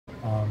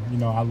You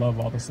know, I love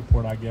all the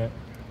support I get.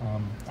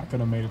 I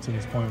couldn't have made it to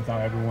this point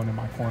without everyone in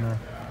my corner,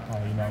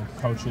 you know,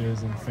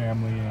 coaches and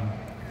family and,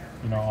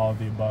 you know, all of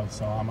the above.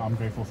 So I'm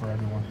grateful for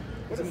everyone.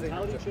 Does the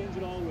mentality change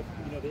at all with,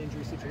 you know, the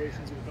injury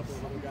situations with a couple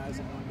of other guys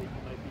and knowing that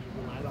you might be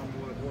relied on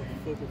more of a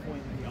focal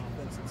point in the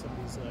offense in some of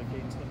these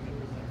games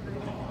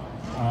coming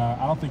up?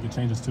 I don't think it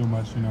changes too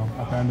much. You know,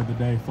 at the end of the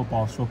day,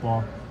 football is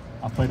football.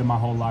 I've played it my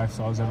whole life,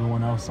 so is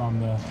everyone else on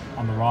the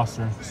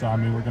roster. So I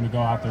mean, we're going to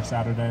go out there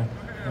Saturday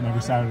and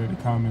every Saturday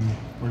to come, and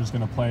we're just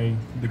going to play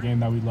the game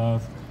that we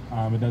love.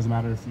 It doesn't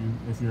matter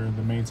if you're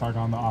the main target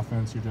on the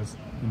offense. You're just,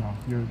 you know,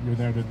 you're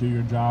there to do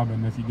your job,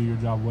 and if you do your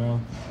job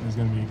well, it's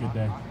going to be a good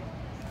day.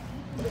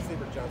 What does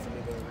Jaxon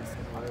mean to the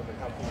receiving room, and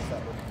how cool is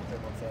that working with him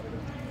on Saturday?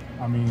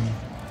 I mean,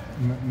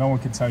 no one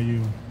can tell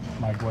you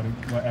like what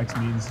X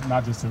means,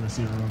 not just to the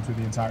receiver room, to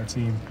the entire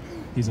team.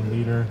 He's a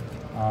leader.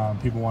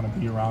 People want to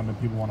be around him.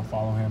 People want to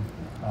follow him.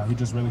 He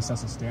just really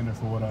sets a standard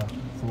for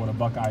what a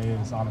Buckeye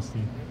is,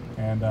 honestly.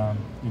 And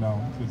you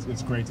know,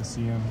 it's great to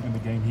see him in the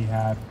game he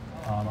had.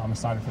 I'm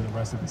excited for the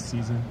rest of the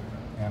season,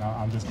 and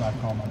I'm just glad to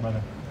call him my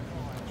brother.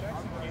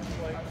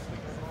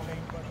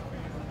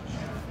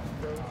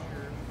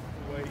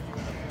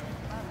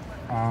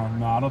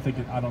 No, I don't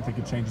think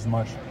it changes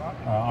much.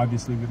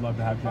 Obviously, we'd love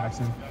to have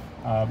Jaxon,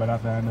 but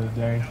at the end of the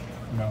day,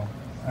 you know,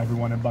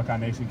 everyone in Buckeye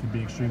Nation can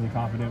be extremely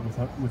confident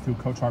with who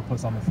Coach Hart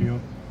puts on the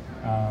field,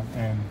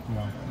 and you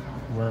know,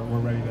 we're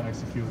ready to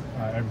execute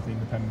everything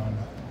depending on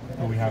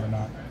who we have or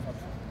not.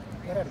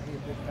 That had to be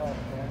a big help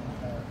going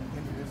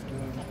into this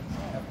game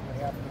after what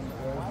happened in the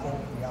Rose Bowl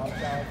with the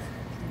outside.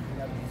 You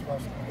know, these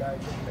Western guys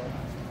that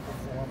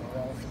perform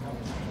well in some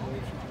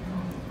situation.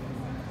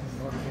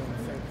 Notre Dame,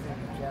 the same thing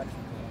with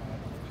Jackson.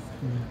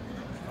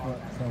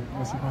 So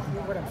what's your question?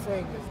 What I'm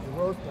saying is the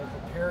Rose Bowl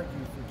prepared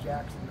you for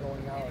Jackson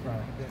going out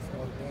against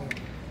Notre Dame.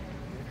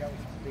 That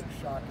was a big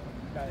shock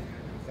that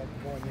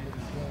going into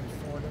these games,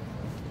 sort of.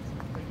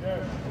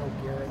 No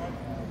Garrett,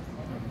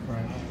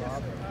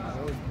 Bob,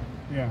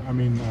 Yeah, I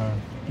mean,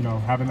 you know,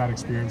 having that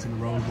experience in the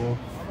Rose Bowl,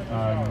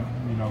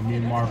 you know, me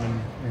and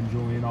Marvin and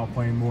Julian all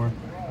playing more,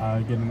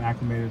 getting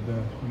acclimated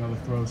to, you know, the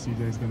throws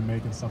CJ's going to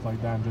make and stuff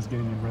like that, and just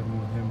getting in rhythm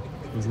with him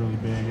was really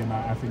big, and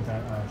I think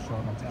that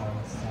showed up to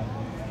Saturday.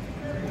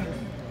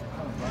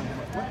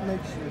 What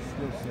makes your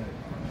skill set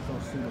so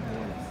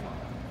suitable?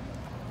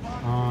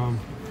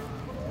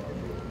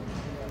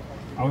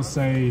 I would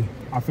say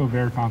I feel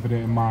very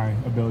confident in my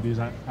abilities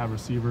at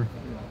receiver.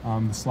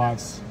 The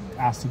slot's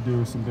asked to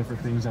do some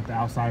different things that the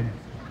outside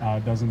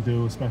doesn't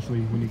do,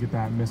 especially when you get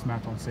that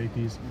mismatch on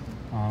safeties.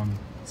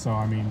 So,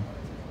 I mean,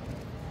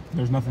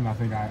 there's nothing I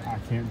think I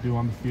can't do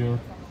on the field.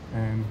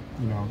 And,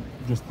 you know,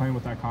 just playing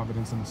with that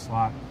confidence in the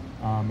slot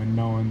and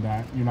knowing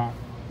that you're not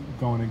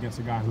going against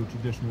a guy who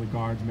traditionally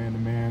guards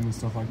man-to-man and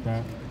stuff like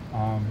that,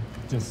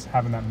 just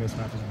having that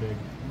mismatch is big.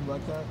 You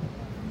like that?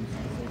 You see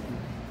the safety?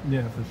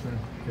 Yeah, for sure.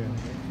 Yeah.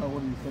 So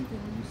what are you thinking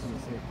when you see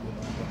the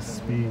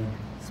safety?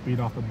 Speed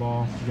off the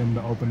ball, get him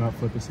to open up,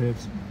 flip his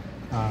hips,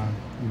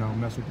 you know,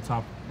 mess with the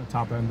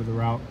top end of the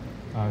route,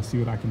 see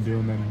what I can do,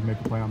 and then make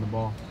a play on the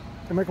ball.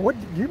 Emeka,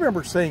 do you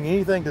remember saying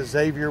anything to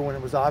Xavier when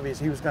it was obvious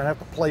he was going to have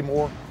to play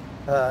more?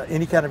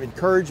 Any kind of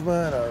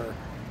encouragement or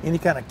any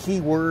kind of key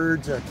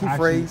words,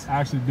 phrase? I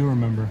actually do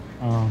remember.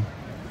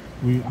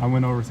 I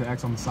went over to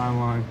X on the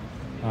sideline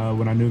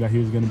when I knew that he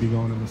was going to be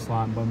going in the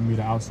slot and bumping me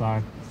to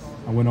outside.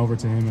 I went over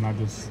to him and I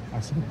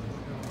said,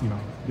 you know,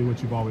 do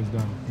what you've always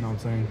done. You know what I'm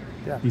saying?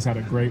 Yeah. He's had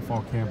a great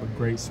fall camp, a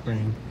great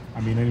spring.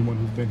 I mean, anyone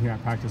who's been here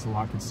at practice a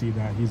lot could see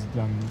that he's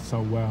done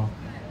so well.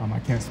 I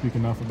can't speak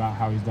enough about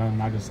how he's done.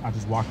 And I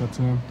just walked up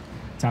to him,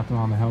 tapped him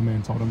on the helmet,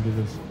 and told him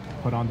to just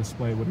put on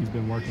display what he's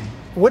been working.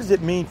 What does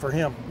it mean for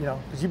him? You know,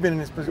 because you've been in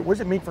this position. What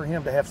does it mean for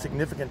him to have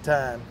significant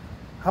time?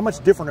 How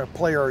much different a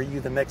player are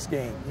you the next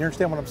game? You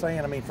understand what I'm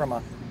saying? I mean, from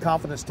a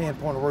confidence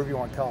standpoint, or whatever you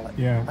want to call it.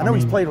 Yeah. I know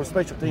he's played on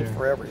special teams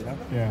forever. You know.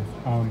 Yeah.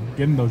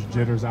 Getting those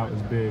jitters out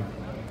is big.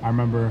 I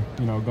remember,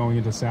 you know, going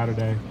into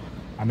Saturday,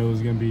 I knew it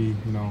was going to be,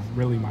 you know,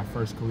 really my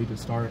first collegiate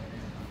start.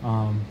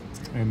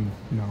 And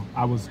you know,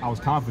 I was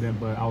confident,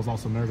 but I was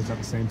also nervous at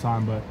the same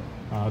time. But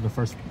the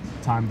first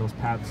time those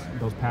pads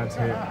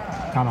hit,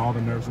 kind of all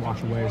the nerves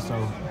wash away. So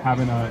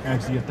having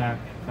X get that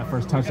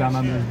first touchdown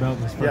under his belt,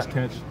 his first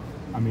catch,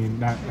 I mean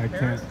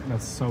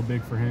that's so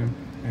big for him.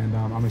 And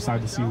I'm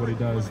excited to see what he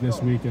does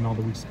this week and all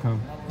the weeks to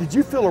come. Did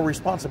you feel a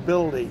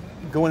responsibility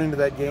going into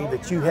that game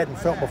that you hadn't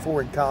felt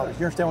before in college?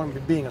 You understand what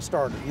I'm being a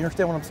starter? You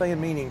understand what I'm saying?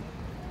 Meaning,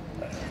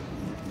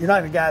 you're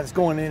not a guy that's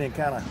going in and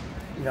kind of,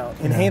 you know,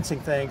 enhancing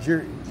things.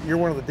 You're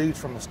one of the dudes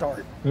from the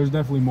start. There's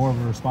definitely more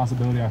of a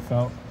responsibility I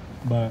felt,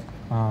 but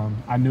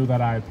I knew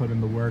that I had put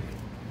in the work.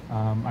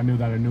 I knew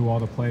that I knew all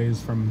the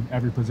plays from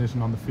every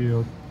position on the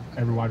field,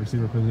 every wide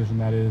receiver position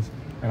that is,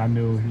 and I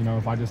knew, you know,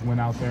 if I just went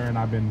out there and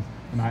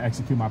I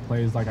execute my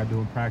plays like I do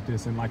in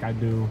practice and like I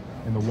do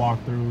in the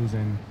walkthroughs,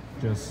 and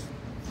just,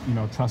 you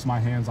know, trust my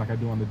hands like I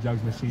do on the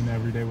jugs machine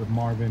every day with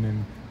Marvin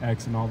and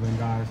X and all them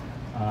guys,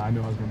 I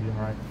knew I was going to be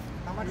all right.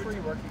 How much were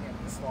you working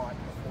in the slot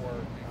before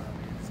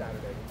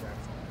Saturday with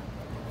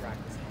Jaxon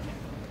practice?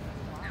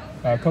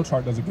 Coach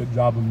Hart does a good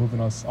job of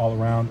moving us all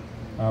around.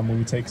 When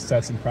we take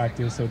sets in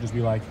practice, it'll just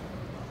be like,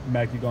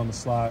 Mac, you go in the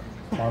slot,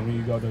 Marvin,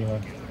 you go to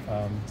the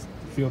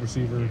field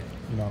receiver.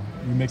 You know,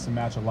 you mix and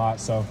match a lot.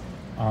 So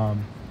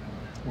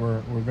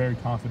we're very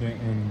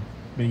confident in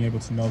being able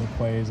to know the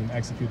plays and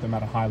execute them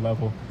at a high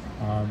level.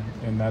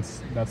 And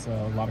that's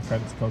a lot of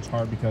credit to Coach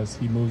Hart, because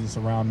he moves us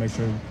around, make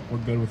sure we're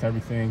good with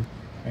everything.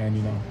 And,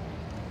 you know,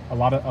 a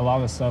lot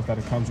of the stuff that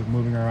it comes with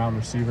moving around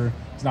receiver,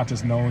 it's not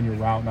just knowing your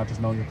route, not just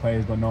knowing your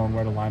plays, but knowing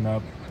where to line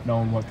up,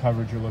 knowing what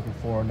coverage you're looking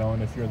for,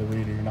 knowing if you're the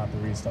read or you're not the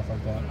read, stuff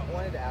like that. I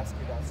wanted to ask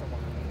you about someone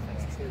on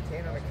defense too.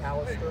 Tanner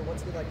McAllister,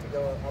 what's he like to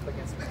go up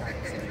against the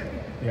Titans?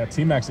 Yeah,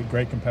 T-Mac's a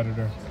great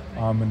competitor,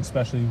 and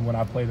especially when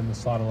I played in the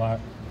slot a lot.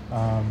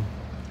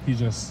 He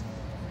does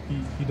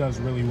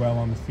really well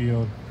on the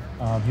field.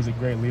 He's a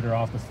great leader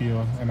off the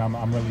field, and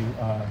I'm really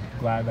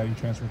glad that he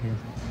transferred here.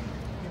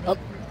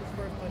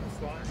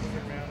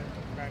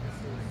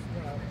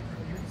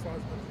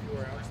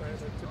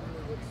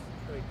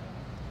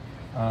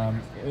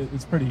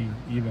 It's pretty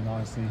even,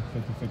 honestly,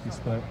 50-50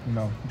 split. You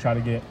know, you try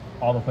to get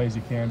all the plays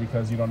you can,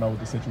 because you don't know what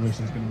the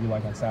situation is going to be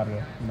like on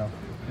Saturday. You know,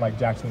 like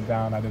Jaxon went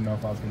down, I didn't know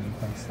if I was going to be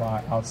playing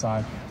slot,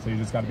 outside, so you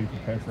just got to be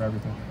prepared for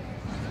everything.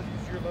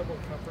 Is your level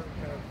of comfort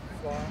kind of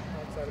slot,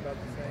 outside about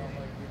the same?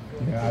 Like,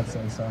 yeah, I'd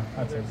say so.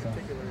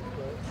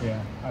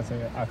 Yeah, I'd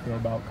say I feel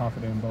about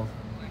confident in both.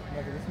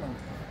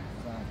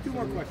 Two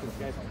more questions,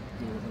 guys.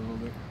 A little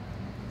bit.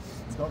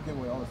 Don't give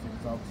away all the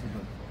secrets, obviously,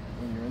 but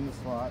when you're in the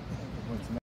slot, when it's